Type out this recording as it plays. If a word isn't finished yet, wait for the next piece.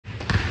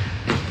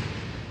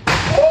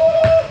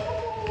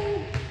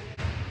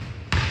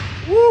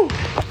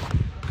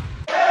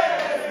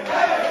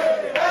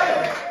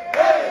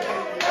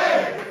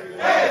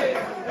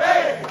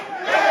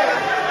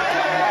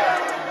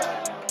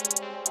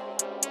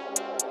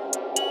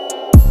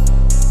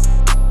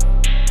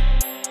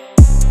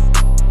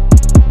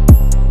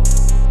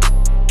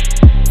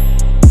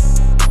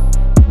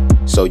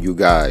So you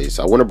guys,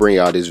 I want to bring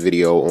out this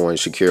video on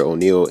Shaqir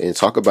O'Neal and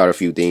talk about a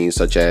few things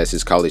such as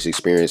his college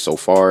experience so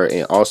far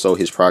and also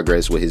his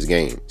progress with his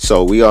game.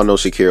 So we all know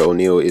Shaqir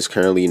O'Neal is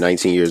currently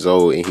 19 years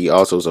old and he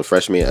also is a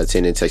freshman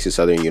attending Texas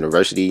Southern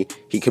University.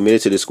 He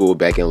committed to the school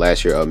back in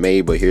last year of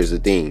May, but here's the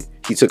thing.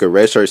 He took a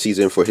redshirt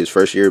season for his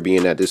first year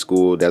being at this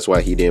school. That's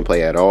why he didn't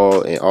play at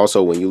all. And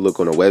also when you look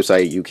on the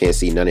website, you can't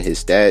see none of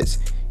his stats.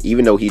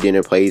 Even though he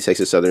didn't play,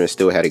 Texas Southern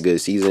still had a good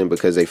season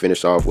because they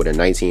finished off with a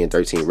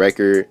 19-13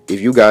 record.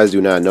 If you guys do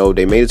not know,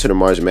 they made it to the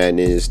March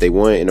Madness. They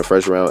won in the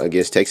first round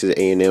against Texas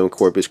A&M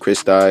Corpus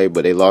Christi,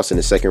 but they lost in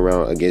the second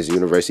round against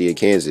University of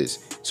Kansas.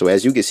 So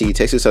as you can see,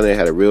 Texas Southern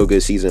had a real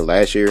good season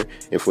last year,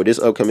 and for this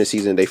upcoming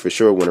season, they for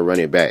sure want to run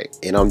it back.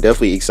 And I'm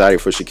definitely excited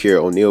for Shaqir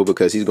O'Neal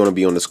because he's going to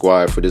be on the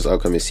squad for this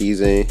upcoming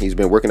season. He's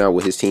been working out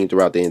with his team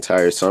throughout the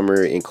entire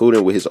summer,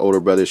 including with his older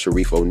brother,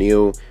 Sharif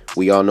O'Neal.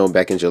 We all know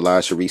back in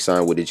July, Sharif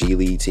signed with the G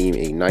League team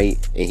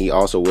Ignite, and he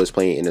also was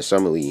playing in the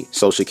Summer League.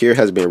 So Shaqir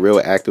has been real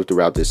active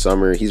throughout this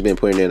summer. He's been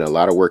putting in a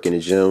lot of work in the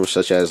gym,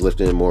 such as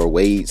lifting more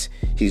weights.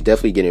 He's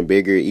definitely getting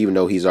bigger, even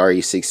though he's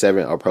already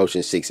 6'7",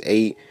 approaching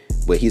 6'8".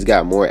 But he's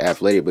got more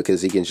athletic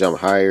because he can jump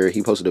higher.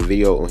 He posted a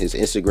video on his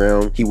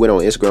Instagram. He went on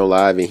Instagram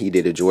Live and he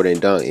did a Jordan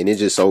dunk. And it's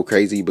just so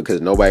crazy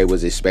because nobody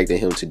was expecting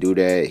him to do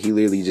that. He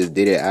literally just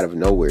did it out of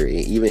nowhere.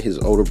 And even his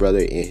older brother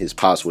and his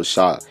pops was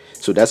shocked.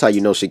 So that's how you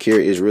know Shaqir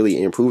is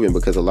really improving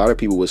because a lot of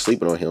people were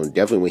sleeping on him.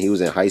 Definitely when he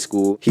was in high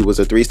school. He was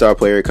a 3-star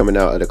player coming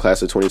out of the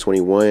class of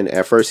 2021.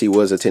 At first, he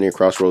was attending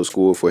Crossroads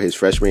School for his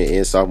freshman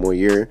and sophomore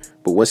year.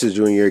 But once his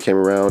junior year came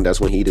around,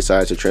 that's when he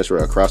decided to transfer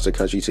across the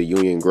country to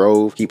Union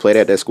Grove. He played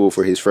at that school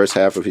for his first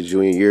half of his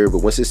junior year, but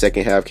once his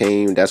second half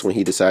came, that's when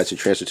he decided to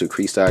transfer to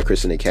Creekside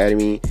Christian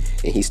Academy,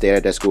 and he stayed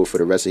at that school for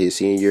the rest of his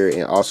senior year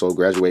and also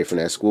graduated from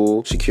that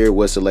school. Shaqir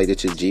was selected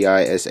to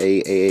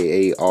GISA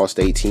AAA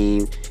All-State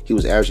team. He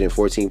was averaging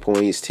 14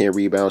 points, 10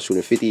 rebounds,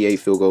 shooting 58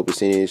 field goal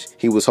percentage.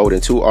 He was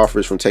holding 2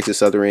 offers from Texas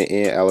Southern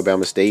and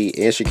Alabama State,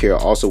 and Shaqir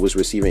also was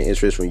receiving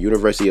interest from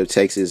University of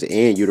Texas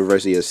and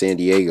University of San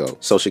Diego.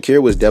 So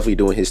Shaqir was definitely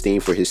doing his thing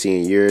for his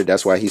senior year.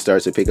 That's why he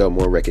started to pick up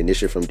more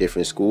recognition from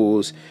different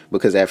schools,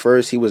 because at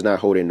first he was not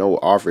holding no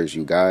offers,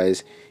 you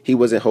guys. He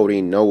wasn't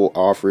holding no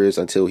offers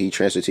until he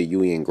transferred to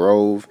Union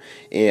Grove.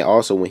 And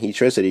also when he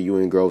transferred to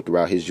Union Grove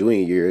throughout his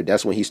junior year,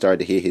 that's when he started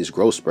to hit his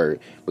growth spurt,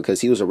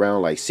 because he was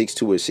around like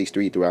 6'2" or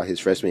 6'3" throughout his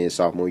freshman and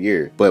sophomore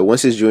year. But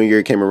once his junior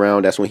year came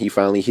around, that's when he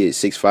finally hit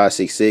 6'5",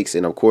 6'6",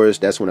 and of course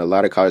that's when a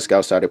lot of college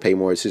scouts started to pay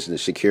more attention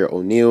to Shaqir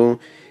O'Neal.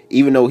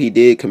 Even though he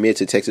did commit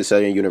to Texas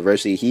Southern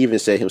University, he even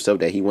said himself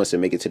that he wants to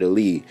make it to the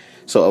league.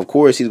 So of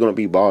course he's going to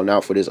be balling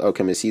out for this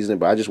upcoming season,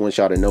 but I just want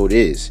y'all to know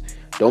this.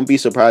 Don't be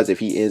surprised if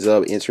he ends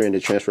up entering the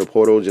transfer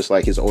portal just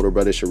like his older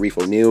brother Sharif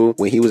O'Neal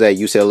when he was at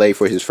UCLA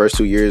for his first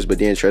 2 years, but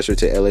then transferred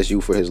to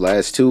LSU for his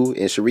last 2.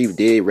 And Sharif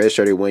did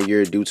redshirted 1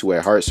 year due to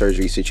a heart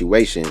surgery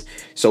situation.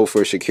 So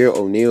for Shaqir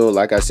O'Neal,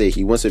 like I said,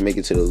 he wants to make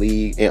it to the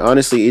league. And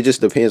honestly, it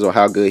just depends on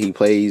how good he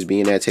plays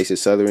being at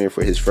Texas Southern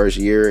for his first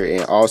year,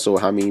 and also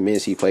how many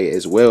minutes he played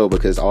as well,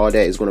 because all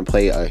that is going to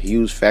play a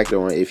huge factor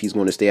on if he's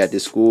going to stay at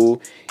this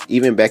school.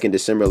 Even back in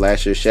December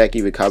last year, Shaq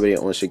even commented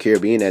on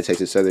Shaqir being at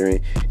Texas Southern,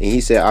 and he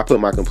said, "I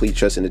put my complete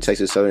trust in the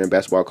Texas Southern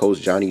basketball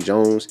coach Johnny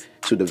Jones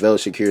to develop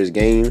Shaqir's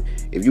game."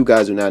 If you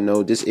guys do not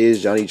know, this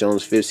is Johnny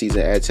Jones' 5th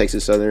season at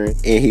Texas Southern,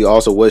 and he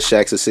also was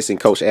Shaq's assistant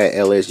coach at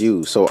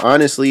LSU. So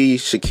honestly,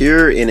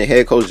 Shaqir and the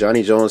head coach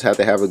Johnny Jones have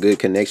to have a good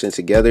connection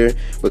together,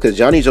 because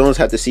Johnny Jones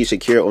had to see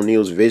Shaqir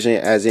O'Neal's vision,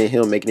 as in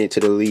him making it to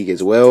the league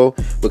as well,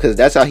 because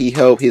that's how he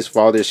helped his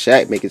father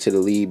Shaq make it to the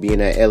league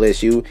being at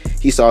LSU.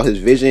 He saw his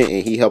vision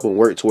and he helped him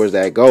work towards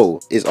that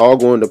goal. It's all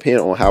going to depend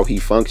on how he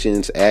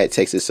functions at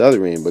Texas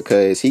Southern,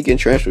 because he can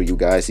transfer, you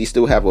guys. He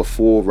still have a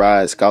full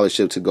ride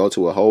scholarship to go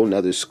to a whole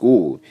nother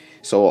school.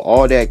 So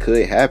all that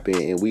could happen,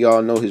 and we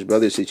all know his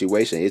brother's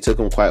situation. It took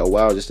him quite a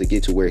while just to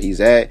get to where he's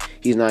at.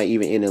 He's not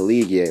even in the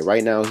league yet.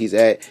 Right now he's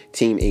at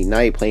Team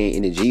Ignite playing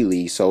in the G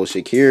League. So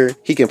Shaqir,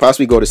 he can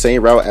possibly go the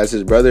same route as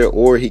his brother,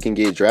 or he can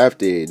get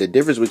drafted. The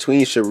difference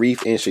between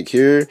Sharif and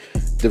Shaqir,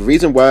 the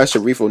reason why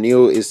Sharif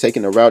O'Neal is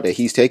taking the route that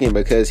he's taking,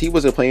 because he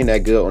wasn't playing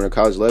that good on a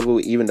college level,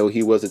 even though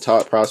he was the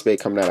top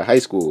prospect coming out of high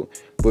school.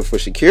 But for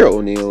Shaqir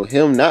O'Neal,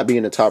 him not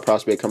being the top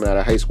prospect coming out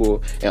of high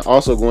school and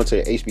also going to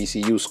the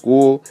HBCU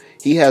school,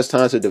 he has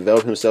time to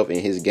develop himself in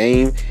his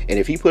game. And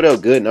if he put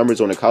up good numbers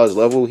on the college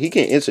level, he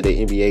can enter the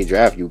NBA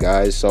draft, you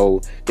guys.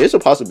 So there's a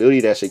possibility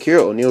that Shaqir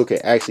O'Neal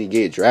could actually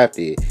get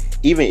drafted.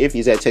 Even if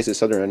he's at Texas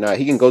Southern or not,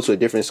 he can go to a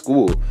different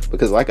school,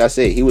 because like I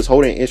said, he was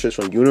holding interest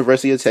from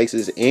University of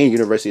Texas and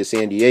University of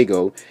San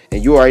Diego.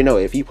 And you already know,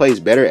 if he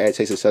plays better at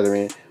Texas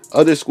Southern,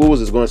 other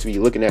schools is going to be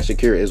looking at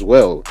Shaqir as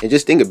well. And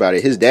just think about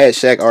it, his dad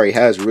Shaq already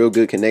has real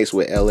good connects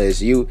with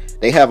LSU.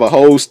 They have a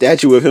whole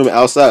statue of him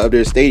outside of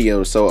their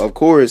stadium, so of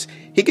course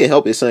he can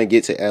help his son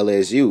get to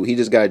LSU. He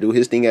just got to do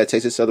his thing at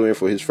Texas Southern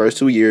for his first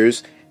 2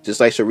 years, just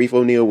like Shareef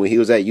O'Neal when he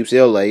was at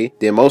UCLA,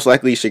 then most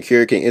likely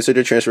Shaqir can enter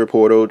the transfer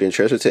portal, then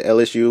transfer to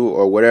LSU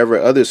or whatever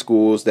other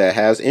schools that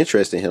has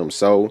interest in him.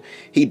 So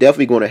he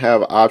definitely going to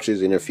have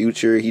options in the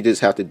future. He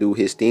just have to do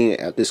his thing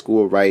at the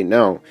school right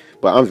now.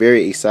 But I'm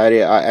very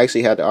excited. I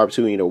actually had the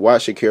opportunity to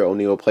watch Shaqir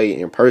O'Neal play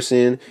in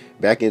person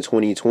back in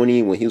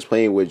 2020 when he was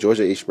playing with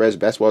Georgia Express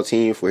basketball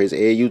team for his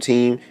AAU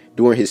team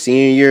during his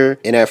senior year.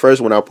 And at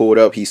first when I pulled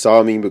up, he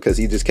saw me because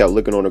he just kept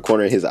looking on the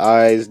corner of his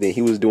eyes. Then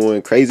he was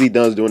doing crazy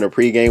dunks during the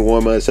pregame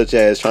warm-up, such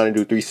as trying to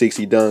do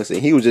 360 dunks,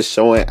 and he was just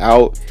showing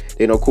out.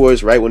 Then of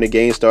course, right when the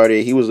game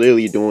started, he was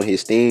literally doing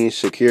his thing.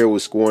 Shaqir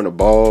was scoring the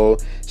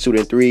ball,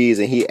 shooting threes,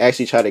 and he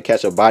actually tried to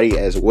catch a body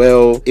as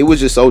well. It was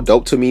just so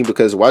dope to me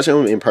because watching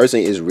him in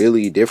person is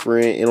really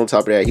different. And on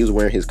top of that, he was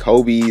wearing his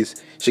Kobe's.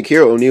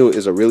 Shaqir O'Neal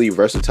is a really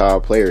versatile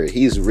player.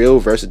 He's real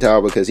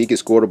versatile because he can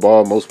score the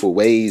ball multiple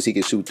ways. He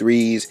can shoot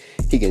threes.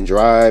 He can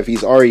drive.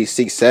 He's already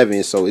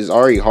 6'7", so it's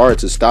already hard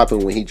to stop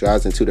him when he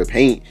drives into the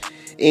paint.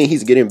 And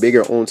he's getting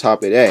bigger on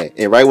top of that.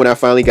 And right when I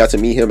finally got to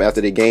meet him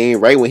after the game,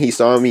 right when he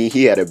saw me,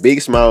 he had a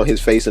big smile on his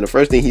face. And the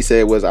first thing he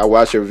said was, "I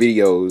watch your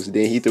videos."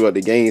 Then he threw up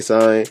the gang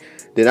sign.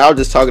 Then I was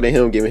just talking to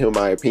him, giving him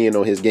my opinion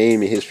on his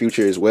game and his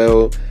future as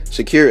well.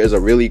 Shaqir is a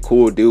really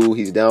cool dude.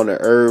 He's down to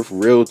earth,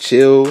 real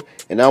chill.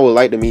 And I would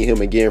like to meet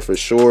him again for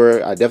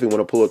sure. I definitely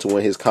want to pull up to one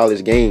of his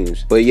college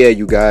games. But yeah,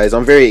 you guys,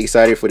 I'm very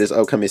excited for this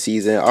upcoming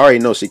season. I already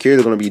know Shaqir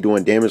is going to be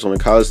doing damage on the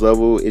college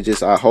level. It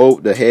just, I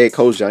hope the head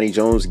coach, Johnny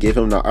Jones, give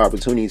him the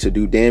opportunity to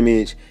do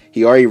damage.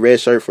 He already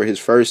redshirt for his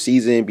first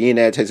season being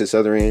at Texas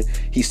Southern.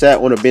 He sat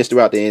on the bench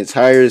throughout the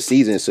entire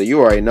season, so you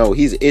already know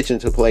he's itching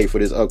to play for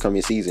this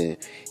upcoming season.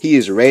 He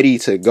is ready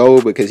to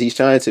go because he's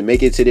trying to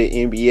make it to the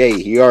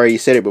NBA. He already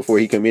said it before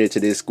he committed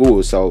to this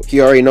school, so he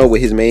already know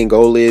what his main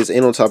goal is.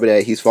 And on top of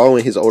that, he's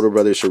following his older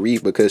brother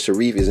Shareef because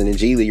Shareef is in the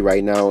G League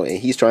right now, and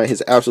he's trying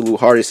his absolute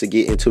hardest to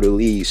get into the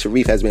league.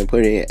 Shareef has been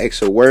putting in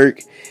extra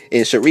work,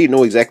 and Shareef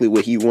know exactly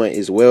what he wants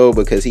as well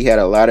because he had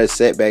a lot of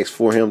setbacks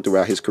for him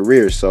throughout his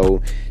career.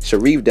 So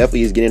Shareef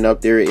definitely is getting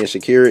up there, and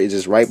Shaqir is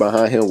just right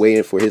behind him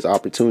waiting for his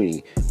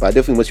opportunity. But I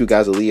definitely want you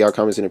guys to leave your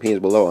comments and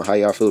opinions below on how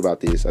y'all feel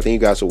about this. I thank you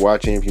guys for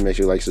watching. If you make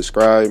sure you like,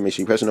 subscribe, make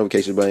sure you press the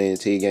notification button.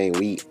 T Gang,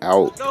 we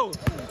out.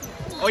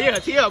 Oh yeah,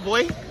 tee up,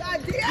 boy.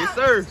 Yes,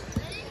 sir.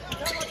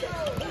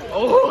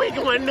 Oh, he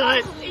going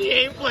nuts. He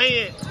ain't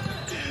playing.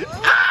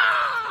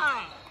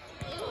 Ah!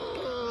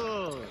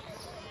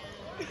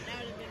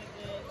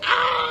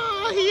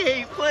 Ah, he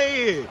ain't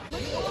playing.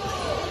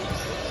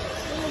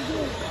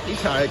 He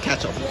trying to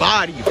catch a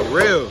body for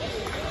real.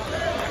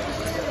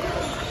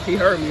 He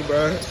heard me,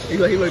 bro. He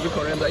looked at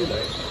corner of his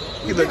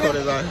eye. He looked corner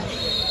of his eye.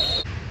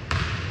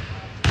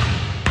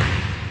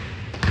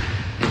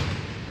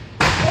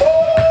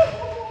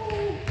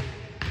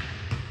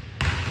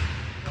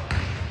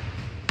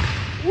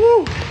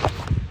 Woo!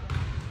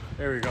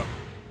 There we go.